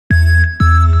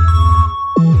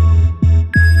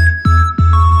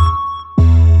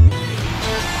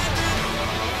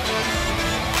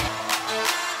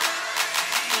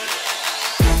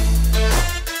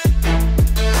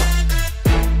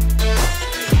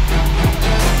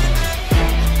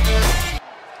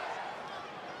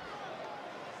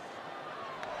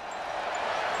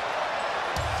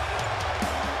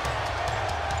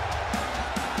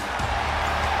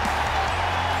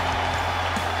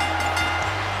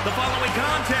The following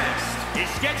contest is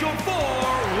scheduled for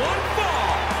one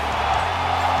fall.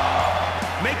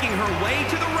 Making her way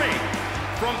to the ring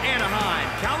from Anaheim,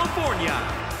 California,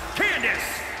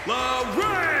 Candice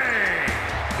Lerae.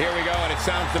 Here we go, and it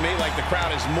sounds to me like the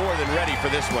crowd is more than ready for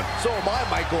this one. So am I,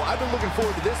 Michael. I've been looking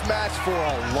forward to this match for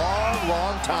a long,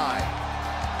 long time.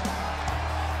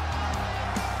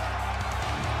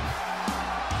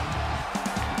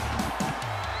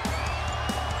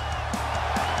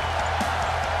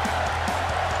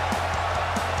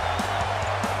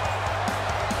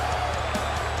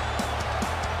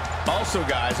 Also,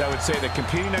 guys, I would say that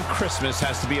competing on Christmas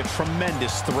has to be a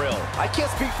tremendous thrill. I can't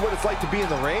speak for what it's like to be in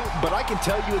the ring, but I can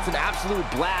tell you it's an absolute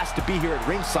blast to be here at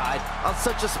ringside on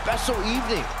such a special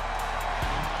evening.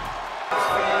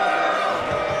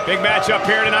 Big match up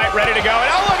here tonight, ready to go.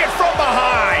 And oh, look it from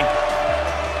behind.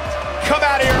 Come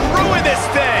out here and ruin this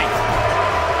thing.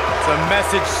 It's a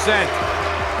message sent.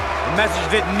 A message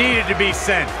that needed to be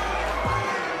sent.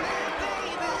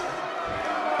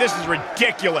 This is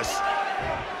ridiculous.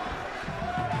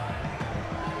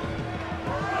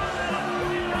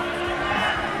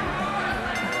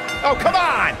 Oh, come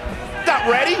on! Not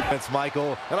ready? It's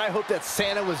Michael, and I hope that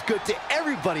Santa was good to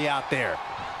everybody out there.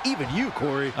 Even you,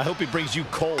 Corey. I hope he brings you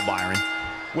coal, Byron.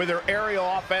 With her aerial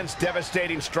offense,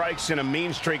 devastating strikes, and a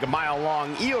mean streak a mile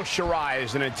long, Io Shirai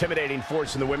is an intimidating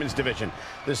force in the women's division.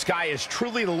 The sky is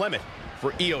truly the limit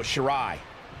for Io Shirai.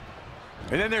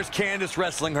 And then there's Candice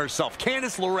wrestling herself.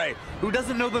 Candice Lerae, who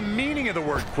doesn't know the meaning of the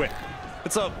word quit.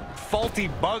 It's a faulty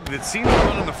bug that seems to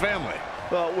run in the family.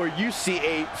 Well, where you see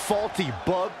a faulty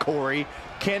bug, Corey,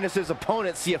 Candice's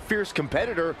opponents see a fierce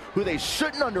competitor who they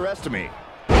shouldn't underestimate.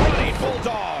 Running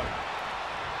bulldog.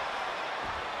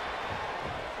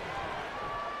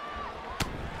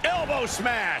 Elbow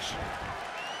smash.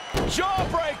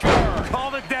 Jawbreaker.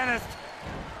 Call the dentist.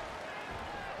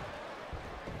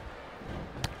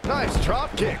 Nice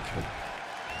drop kick.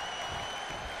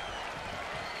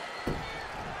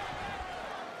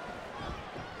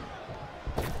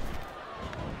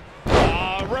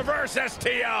 Reverse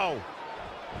STO.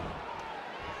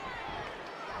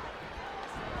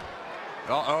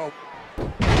 Uh-oh.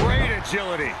 Great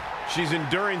agility. She's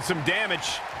enduring some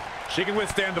damage. She can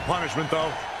withstand the punishment,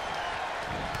 though.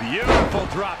 Beautiful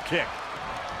drop kick.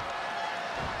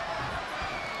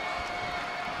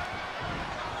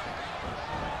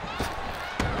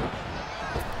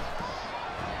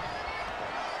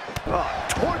 Oh,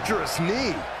 torturous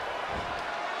knee.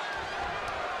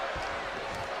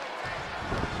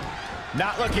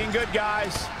 Not looking good,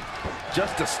 guys.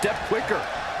 Just a step quicker.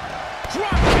 Drop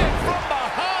kick from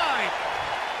behind.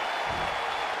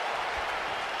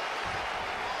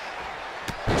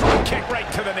 Drop kick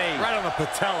right to the knee. Right on the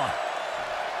patella.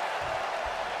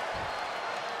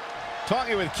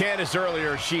 Talking with Candice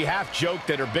earlier, she half joked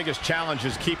that her biggest challenge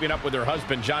is keeping up with her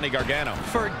husband, Johnny Gargano.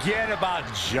 Forget about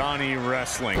Johnny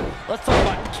wrestling. Let's talk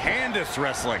about Candice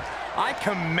wrestling. I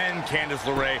commend Candice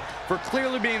Lerae for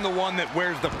clearly being the one that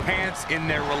wears the pants in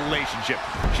their relationship.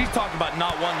 She's talking about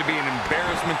not wanting to be an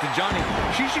embarrassment to Johnny.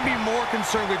 She should be more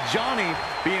concerned with Johnny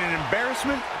being an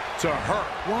embarrassment to her.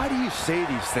 Why do you say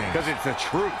these things? Because it's the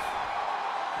truth.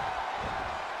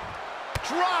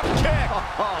 Drop kick!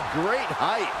 Oh, great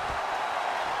height.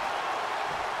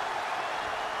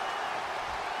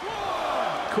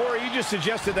 Corey, you just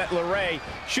suggested that Lerae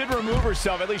should remove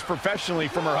herself, at least professionally,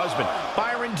 from her husband.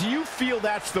 Byron, do you feel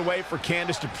that's the way for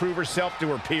Candice to prove herself to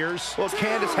her peers? Well,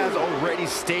 Candice has already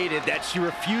stated that she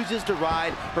refuses to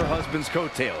ride her husband's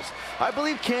coattails. I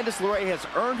believe Candice Lerae has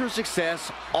earned her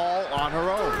success all on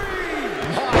her own.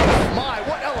 My,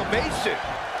 what elevation!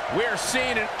 We're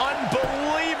seeing an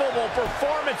unbelievable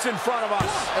performance in front of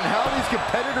us. And how these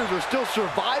competitors are still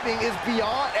surviving is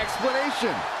beyond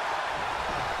explanation.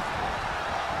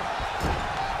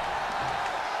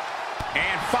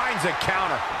 And finds a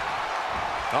counter.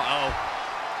 Uh-oh.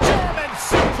 German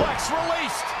suplex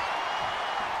released.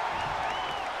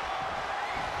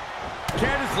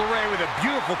 Candice Lerae with a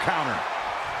beautiful counter.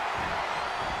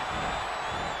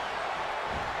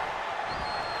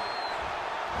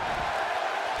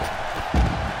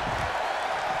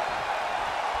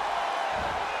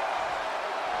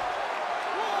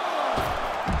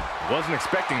 Wasn't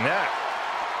expecting that.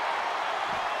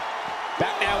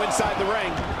 Back now inside the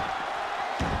ring.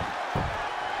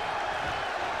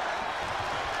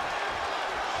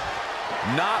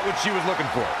 Not what she was looking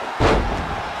for.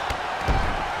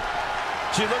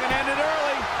 She's looking to end it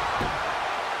early.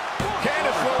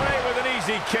 Candice Lerae with an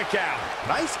easy kick out.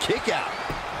 Nice kick out.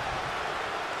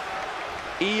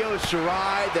 Io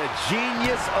Shirai, the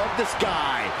genius of the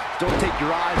sky. Don't take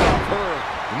your eyes off her.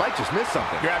 You might just miss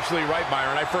something. You're absolutely right,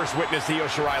 Byron. I first witnessed Io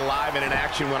Shirai live and in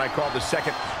action when I called the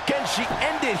second. Can she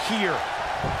end it here?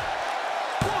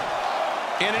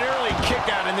 And an early kick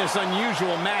out in this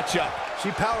unusual matchup. She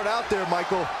powered out there,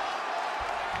 Michael.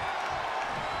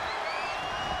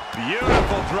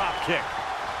 Beautiful drop kick.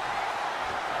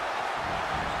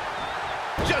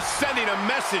 Just sending a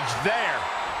message there.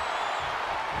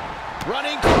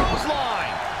 Running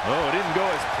clothesline. Oh, it didn't go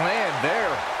as planned there.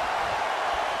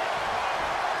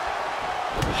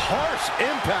 Harsh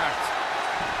impact.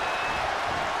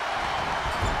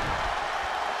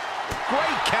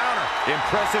 Great counter.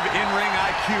 Impressive in-ring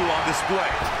IQ on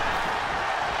display.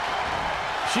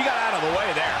 She got out of the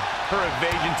way there. Her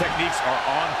evasion techniques are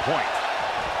on point.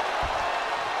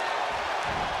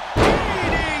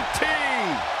 DDT.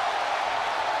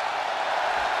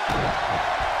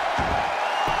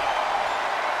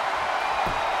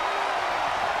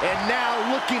 And now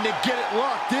looking to get it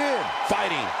locked in.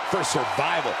 Fighting for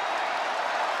survival.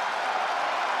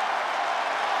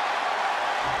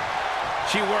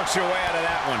 She works her way out of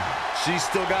that one. She's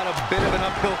still got a bit of an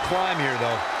uphill climb here,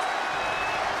 though.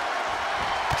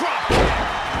 Drop kick.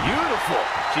 Beautiful.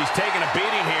 She's taking a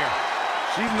beating here.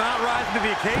 She's not rising to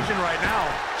the occasion right now.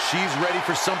 She's ready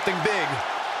for something big.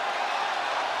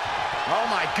 Oh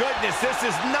my goodness, this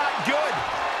is not good.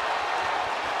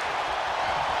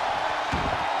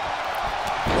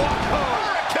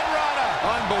 Hurricane Rana.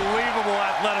 Unbelievable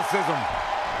athleticism.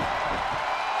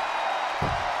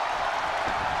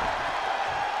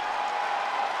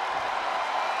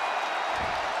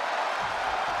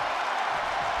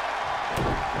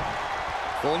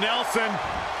 Full Nelson.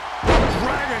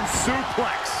 Dragon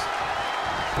suplex.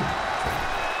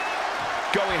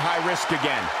 Going high risk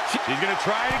again. She's going to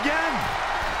try it again.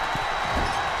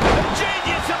 The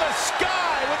genius of the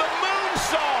sky with a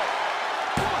moonsault.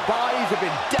 Bodies have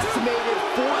been decimated,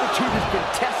 fortitude has been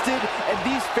tested, and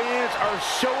these fans are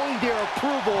showing their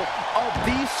approval of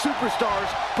these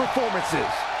superstars' performances.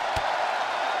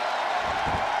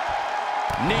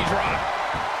 Knee drop.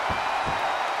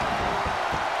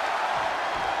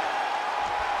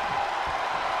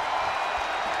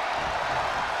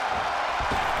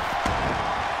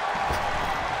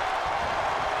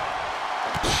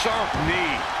 Sharp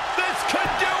knee. This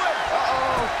could do it.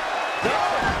 Uh-oh.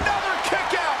 Another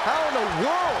kick out. How in the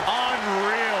world?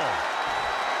 Unreal.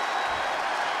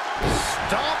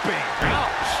 Stomping.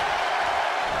 Ouch.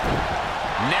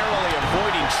 Narrowly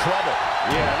avoiding trouble.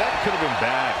 Yeah, that could have been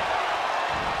bad.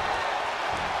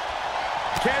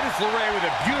 Candice Lerae with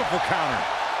a beautiful counter.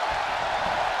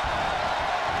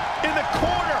 In the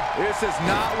corner. This is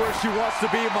not where she wants to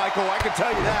be, Michael. I can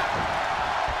tell you that.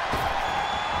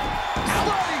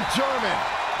 Sliding German.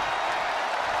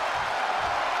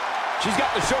 She's got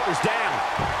the shoulders down.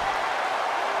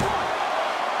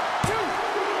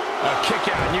 A kick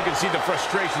out, and you can see the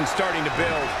frustration starting to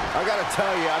build. I gotta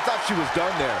tell you, I thought she was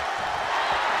done there.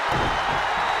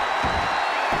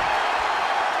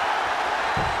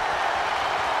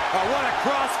 Oh, what a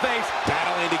crossface.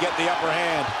 Battling to get the upper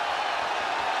hand.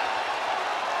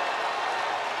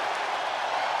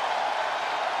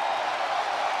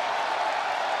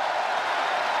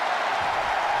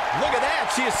 Look at that,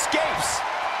 she escapes.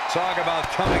 Talk about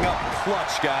coming up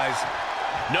clutch, guys.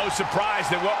 No surprise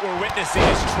that what we're witnessing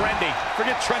is trending.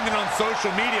 Forget trending on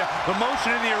social media. The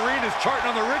motion in the arena is charting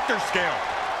on the Richter scale.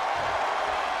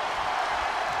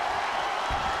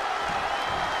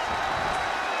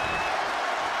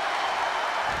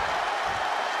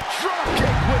 Drop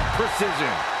kick with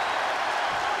precision.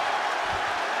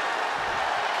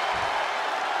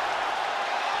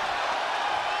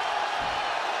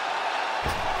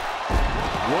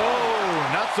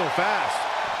 Whoa, not so fast.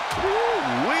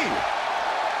 Woo-wee.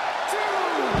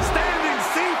 Standing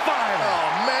C5. Oh,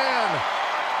 man.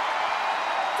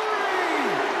 3.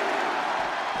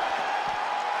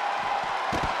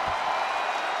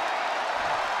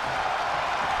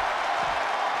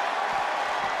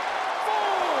 4.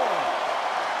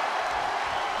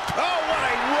 Oh, what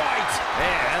a right.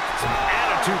 Man, that's some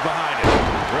attitude behind it.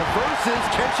 Reverses,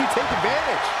 can she take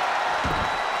advantage?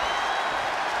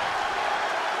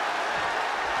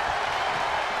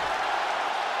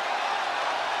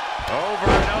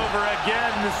 Over and over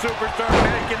again, the superstar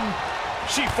making.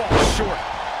 She falls short.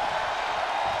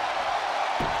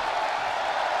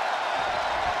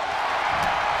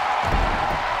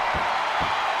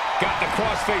 Got the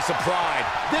crossface applied.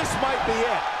 This might be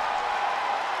it.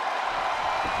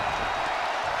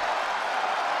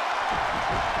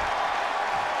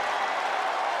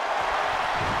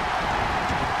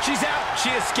 She's out. She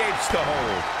escapes the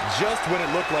hold. Just when it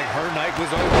looked like her night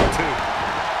was over, too.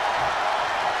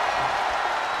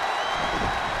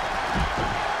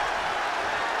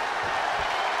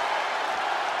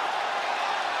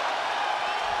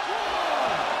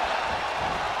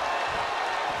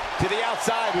 To the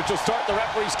outside, which will start the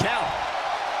referee's count.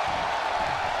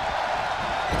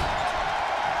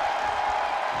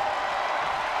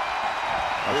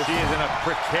 She is in a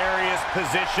precarious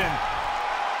position.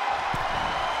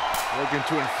 Looking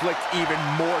to inflict even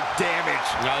more damage.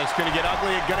 Now it's going to get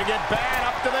ugly. It's going to get bad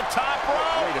up to the top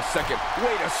rope. Wait a second.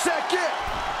 Wait a second.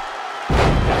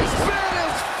 As bad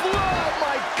as flow.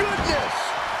 My goodness.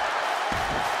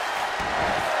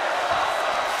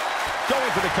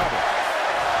 Going for the cover.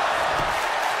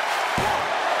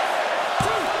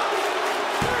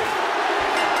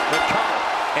 The cover.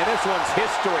 And this one's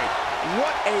history.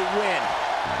 What a win.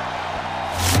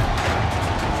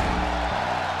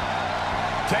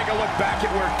 Take a look back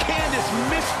at where Candice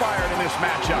misfired in this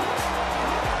matchup.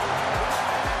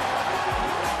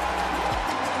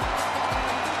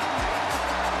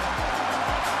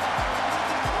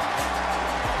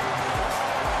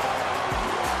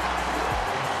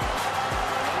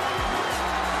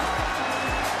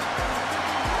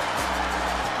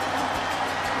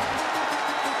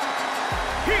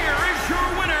 Here is your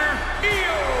winner,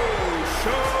 Io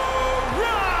Shirai!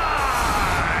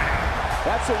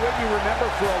 That's a win you remember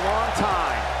for a long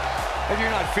time. If you're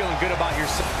not feeling good about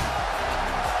yourself.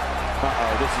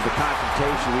 Uh-oh, this is the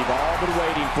confrontation we've all been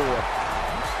waiting for.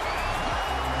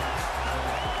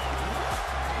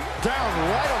 Down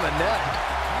right on the neck.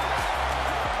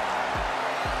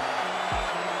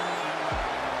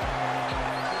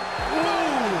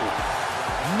 Ooh!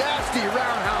 Nasty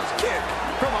roundhouse kick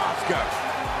from Asuka.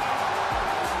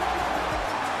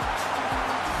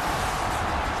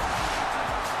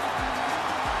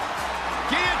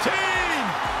 Guillotine!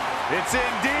 It's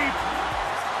in deep.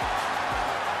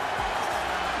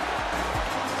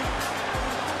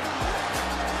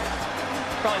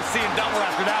 Probably seeing double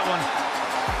after that one.